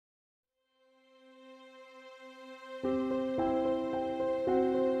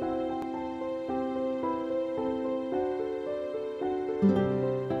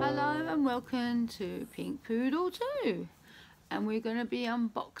welcome to Pink Poodle 2. And we're going to be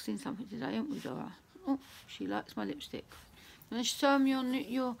unboxing something today, aren't we, Dora? Oh, she likes my lipstick. I'm going to show them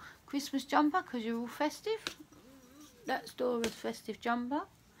your Christmas jumper because you're all festive. That's Dora's festive jumper.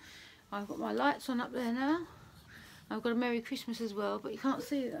 I've got my lights on up there now. I've got a Merry Christmas as well, but you can't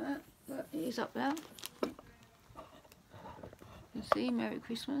see that, but it is up there. You can see Merry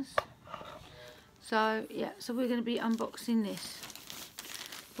Christmas. So yeah, so we're going to be unboxing this.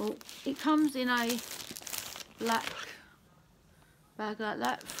 Well, it comes in a black bag like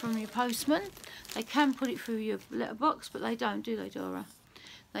that from your postman. They can put it through your letterbox, but they don't, do they, Dora?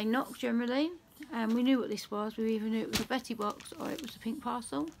 They knock generally, and we knew what this was. We either knew it was a Betty box or it was a pink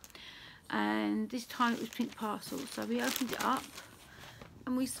parcel, and this time it was pink parcel. So we opened it up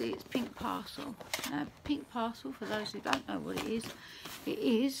and we see it's pink parcel. Now, pink parcel, for those who don't know what it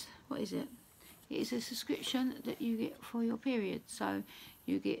is, what is it? It is a subscription that you get for your period. So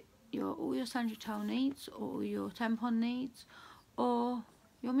you get all your sanitary towel needs, or your tampon needs, or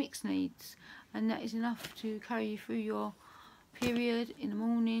your mix needs, and that is enough to carry you through your period in the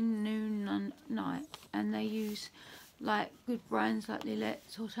morning, noon and night. And they use like good brands like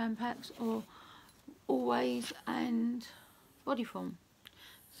Lilette's or Tampax or Always and Bodyform.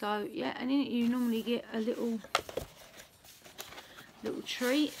 So yeah, and in it you normally get a little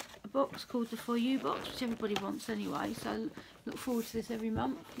treat, a box called the For You box, which everybody wants anyway, so look forward to this every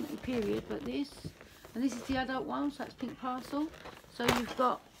month, not your period, but this. And this is the adult one, so it's pink parcel. So you've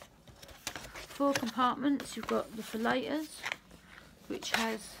got 4 compartments. You've got the for laters, which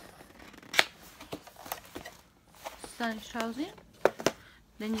has sanitary towels in.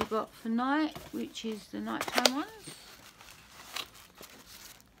 Then you've got for night, which is the nighttime ones.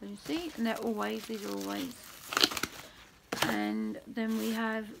 So you see, and they're always, these are always. And then we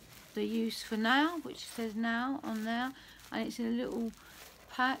have the use for now, which says now on there, and it's in a little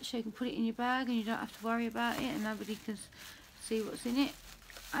patch, so you can put it in your bag and you don't have to worry about it, and nobody can see what's in it.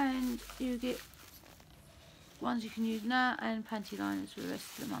 And you get ones you can use now and panty liners for the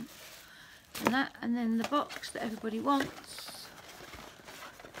rest of the month. And then the box that everybody wants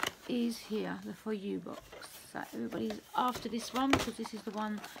is here, the For You box. So everybody's after this one because this is the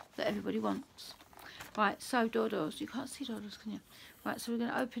one that everybody wants. Right, so Dodos, you can't see Dodos, can you? Right, so we're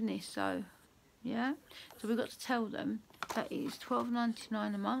going to open this. So yeah, so we've got to tell them that it is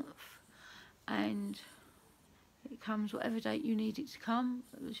 $12.99 a month, and it comes whatever date you need it to come.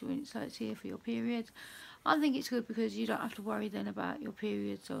 So it's here for your period. I think it's good because you don't have to worry then about your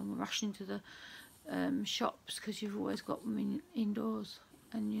period, so I'm rushing to the shops because you've always got them indoors,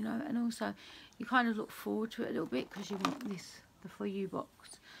 and you know, and also you kind of look forward to it a little bit because you want this, the For You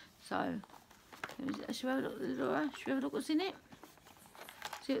box. So should we have a look, Laura? Should we have a look what's in it?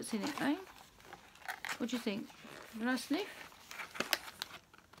 See what's in it, eh? What do you think? Have a nice sniff?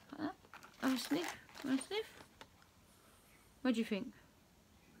 Like that? Have a sniff? Want a sniff? What do you think?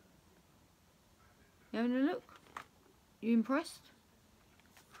 You having a look? You impressed?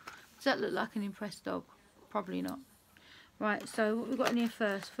 Does that look like an impressed dog? Probably not. Right, so what we've got in here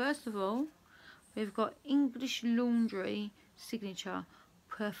first. First of all, we've got English Laundry Signature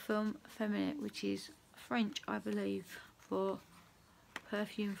Perfume Feminine, which is French, I believe, for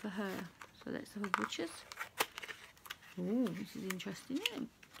perfume for her. So let's have a butcher's. Oh, this is interesting, isn't it?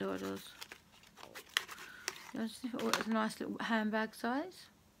 Dodos. Oh, it's a nice little handbag size.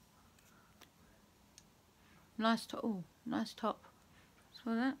 Nice top. Oh, nice top.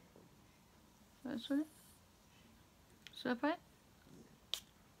 Smell that? That's it. So bad?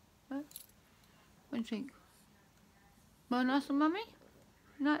 What do you think? More nice on mummy?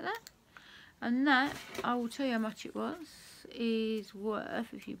 Like that? And that, I will tell you how much it was, is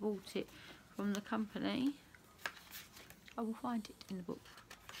worth, if you bought it from the company, I will find it in the book.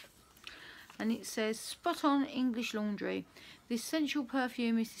 And it says, Spot On English Laundry. This sensual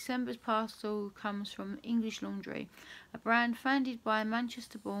perfume is December's parcel, comes from English Laundry, a brand founded by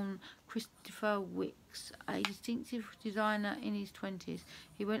Manchester-born Christopher Wicks, a distinctive designer in his 20s.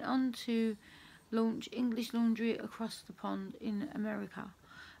 He went on to launch English Laundry across the pond in America,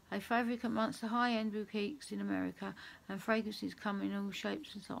 a favourite amongst the high-end boutiques in America, and fragrances come in all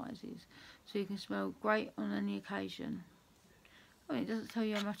shapes and sizes, so you can smell great on any occasion. Oh, it doesn't tell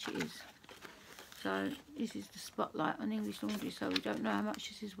you how much it is. So this is the spotlight on English Laundry, so we don't know how much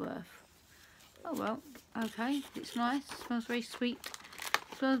this is worth. Oh well, okay, it's nice, it smells very sweet.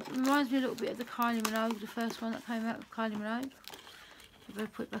 It reminds me a little bit of the Kylie Minogue, the first one that came out of Kylie Minogue. I'm going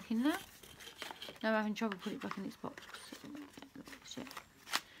to put it back in there. Now I'm having trouble putting it back in its box.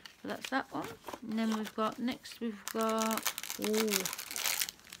 So that's that one. And then we've got, next we've got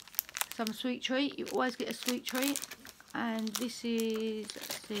some sweet treat. You always get a sweet treat. And this is,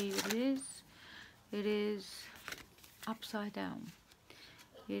 let's see what it is. It is upside down.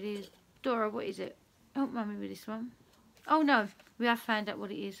 It is, Dora, what is it? Help Mummy with this one. Oh no, we have found out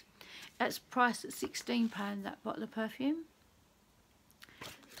what it is. It's priced at £16, that bottle of perfume.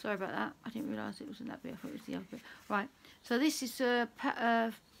 Sorry about that. I didn't realise it wasn't that bit. I thought it was the other bit. Right. So this is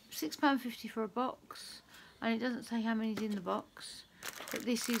 £6.50 for a box. And it doesn't say how many's in the box. But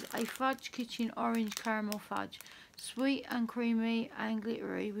this is a Fudge Kitchen Orange Caramel Fudge. Sweet and creamy and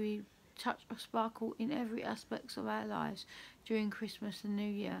glittery. We touch of sparkle in every aspect of our lives during Christmas and New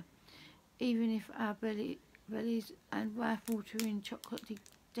Year. Even if our bellies and mouth-watering chocolate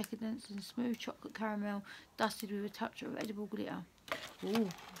decadence and smooth chocolate caramel dusted with a touch of edible glitter. Oh,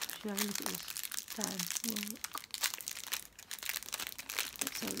 should I have a look at this? Damn. Look.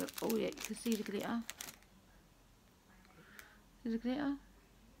 Let's have a look. Oh yeah, you can see the glitter. See the glitter?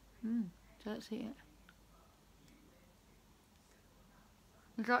 Don't see it.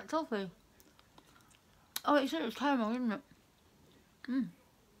 It's like toffee. Oh, it said it was caramel, isn't it?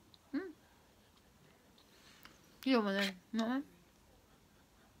 You don't want them, not them?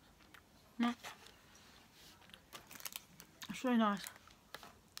 No. It's really nice.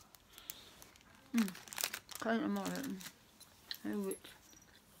 Can't eat them all. Very rich.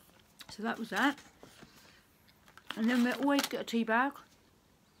 So that was that. And then we always get a tea bag.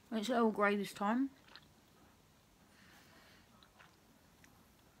 It's Earl Grey this time.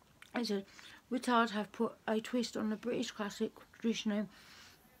 It said, Wittard have put a twist on the British classic traditional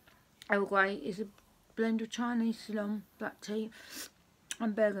Earl Grey is a blend of Chinese Ceylon black tea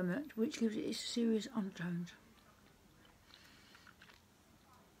and bergamot, which gives it its serious undertones.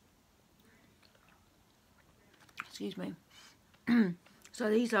 Excuse me. So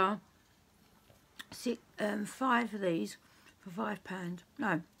these are 5 of these for £5.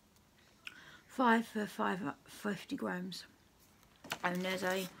 No, 5 for 50 grams. And there's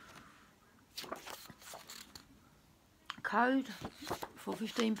a code for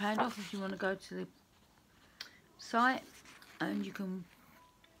 £15 off if you want to go to the site, and you can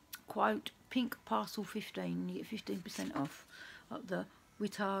quote pink parcel 15. You get 15% off at the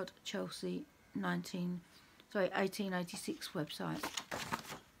Wittard Chelsea 1886 website.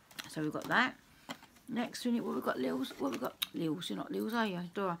 So we've got that. Next unit, what we've got, Lils? What we've got, Lils? You're not Lils, are you,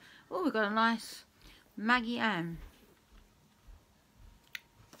 Dora? Oh, we've got a nice Maggie Ann.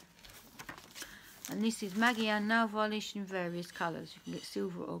 And this is Maggie Ann nail varnish in various colours. You can get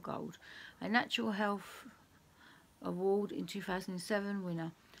silver or gold. A Natural Health Award in 2007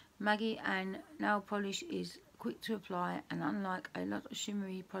 winner. Maggie Ann nail polish is quick to apply, and unlike a lot of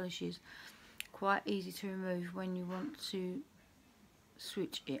shimmery polishes, quite easy to remove when you want to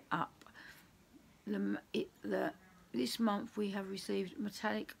switch it up. This month we have received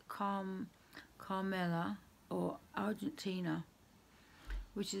metallic Carmela or Argentina,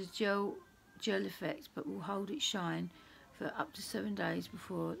 which is gel effect, but will hold its shine for up to 7 days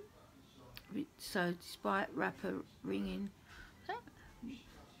before. So despite wrapper ringing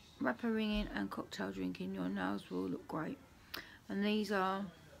and cocktail drinking, your nails will look great. And these are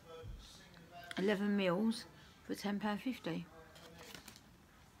 11 mils for £10.50.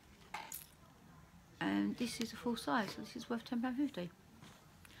 And this is a full size, so this is worth £10.50.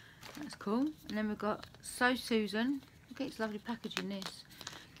 That's cool. And then we've got So Susan. Look at its lovely packaging, this.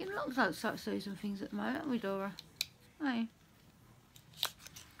 Getting lots of So Susan things at the moment, aren't we, Dora? Hey.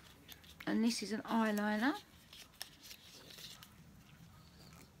 And this is an eyeliner.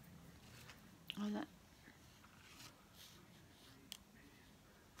 Like that.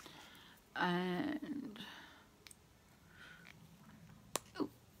 And oh,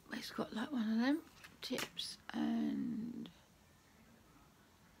 it's got like one of them tips, and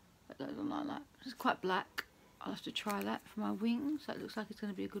it goes on like that. It's quite black. I'll have to try that for my wings. That looks like it's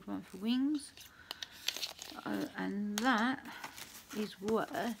going to be a good one for wings. And that is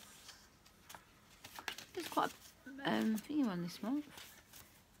worth, it's quite a thingy one this month.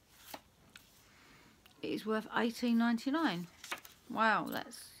 It is worth $18.99. Wow,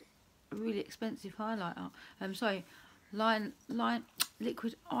 that's a really expensive highlighter. Sorry,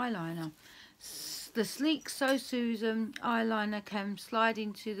 liquid eyeliner. The sleek So Susan eyeliner can slide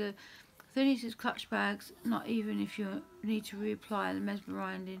into the thinnest clutch bags, not even if you need to reapply the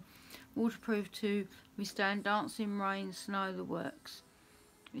mesmerising, waterproof to withstand dancing rain, snow, the works.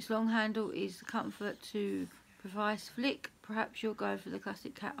 Its long handle is the comfort to precise flick. Perhaps you'll go for the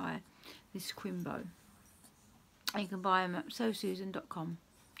classic cat eye, this Quimbo. And you can buy them at sosusan.com.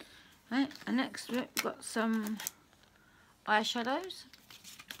 Right, and next we've got some eyeshadows,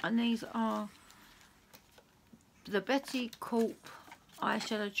 and these are the Betty Corp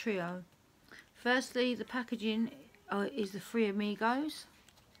eyeshadow trio. Firstly, the packaging is the Three Amigos.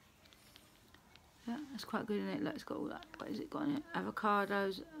 Yeah, that's quite good, isn't it? Look, it's got all that. What has it got in it?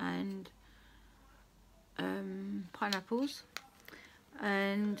 Avocados and pineapples.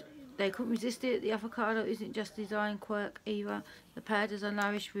 And they couldn't resist it. The avocado isn't just design quirk either. The powders are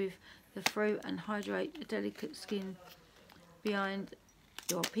nourished with the fruit and hydrate the delicate skin behind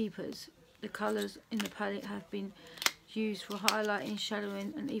your peepers. The colours in the palette have been used for highlighting,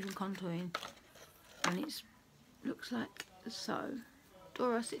 shadowing and even contouring. And it looks like so.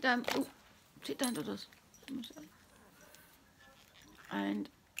 Dora, sit down. Oh, sit down, Dodos. And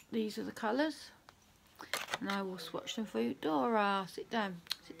these are the colours. And I will swatch them for you. Dora, sit down.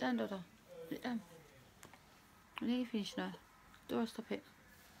 Sit down, Dora. Sit down. I need you finished now. Dora, stop it.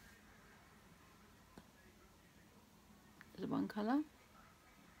 There's one colour.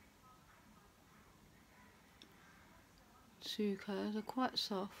 Two colours. They're quite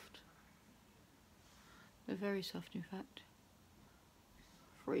soft. They're very soft, in fact.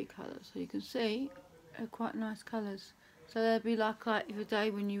 Three colours. So you can see they're quite nice colours. So they'll be like a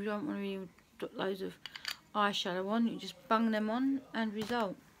day when you don't want to really put loads of eyeshadow on, you just bung them on and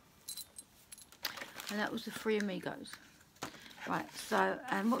result. And that was the Three Amigos. Right, so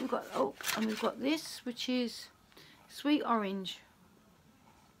and what we've got, oh, and we've got this, which is sweet orange.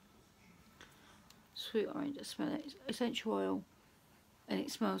 Sweet orange, I smell it. It's essential oil and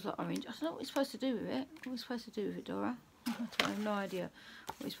it smells like orange. I don't know what we're supposed to do with it. What are we supposed to do with it, Dora? I have no idea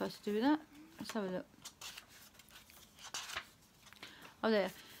what we're supposed to do with that. Let's have a look. Oh,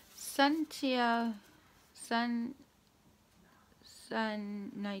 there. Sanatio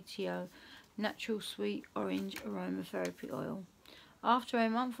Natural Sweet Orange Aromatherapy Oil. After a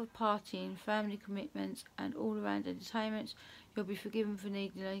month of partying, family commitments and all-around entertainments, you'll be forgiven for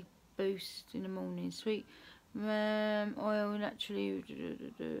needing a boost in the morning. Sweet oil naturally...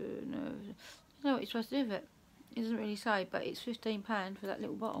 No, I don't know what you're supposed to do with it. It doesn't really say, but it's £15 for that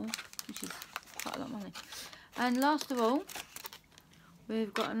little bottle, which is quite a lot of money. And last of all,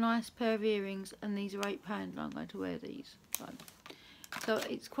 we've got a nice pair of earrings, and these are £8 and I'm going to wear these. So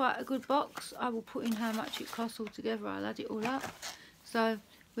it's quite a good box. I will put in how much it costs all together. I'll add it all up. So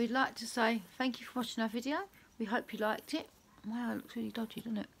we'd like to say thank you for watching our video. We hope you liked it. Wow, it looks really dodgy,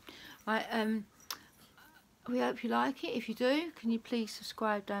 doesn't it? Right, we hope you like it. If you do, can you please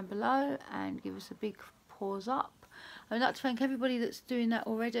subscribe down below and give us a big paws up. I'd like to thank everybody that's doing that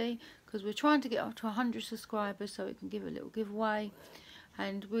already, because we're trying to get up to 100 subscribers so we can give a little giveaway.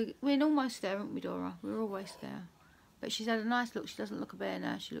 And we're almost there, aren't we, Dora? We're always there. But she's had a nice look. She doesn't look a bear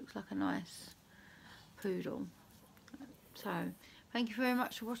now. She looks like a nice poodle. So, thank you very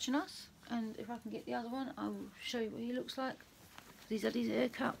much for watching us. And if I can get the other one, I will show you what he looks like. He's had his hair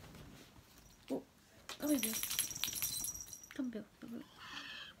cut. Oh, come here, Bill. Come, Bill.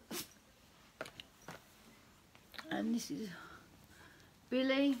 And this is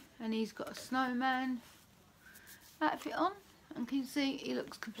Billy, and he's got a snowman outfit on. And can you see he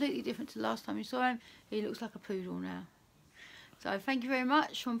looks completely different to the last time you saw him. He looks like a poodle now. So thank you very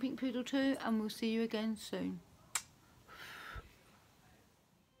much from Pink Poodle 2, and we'll see you again soon.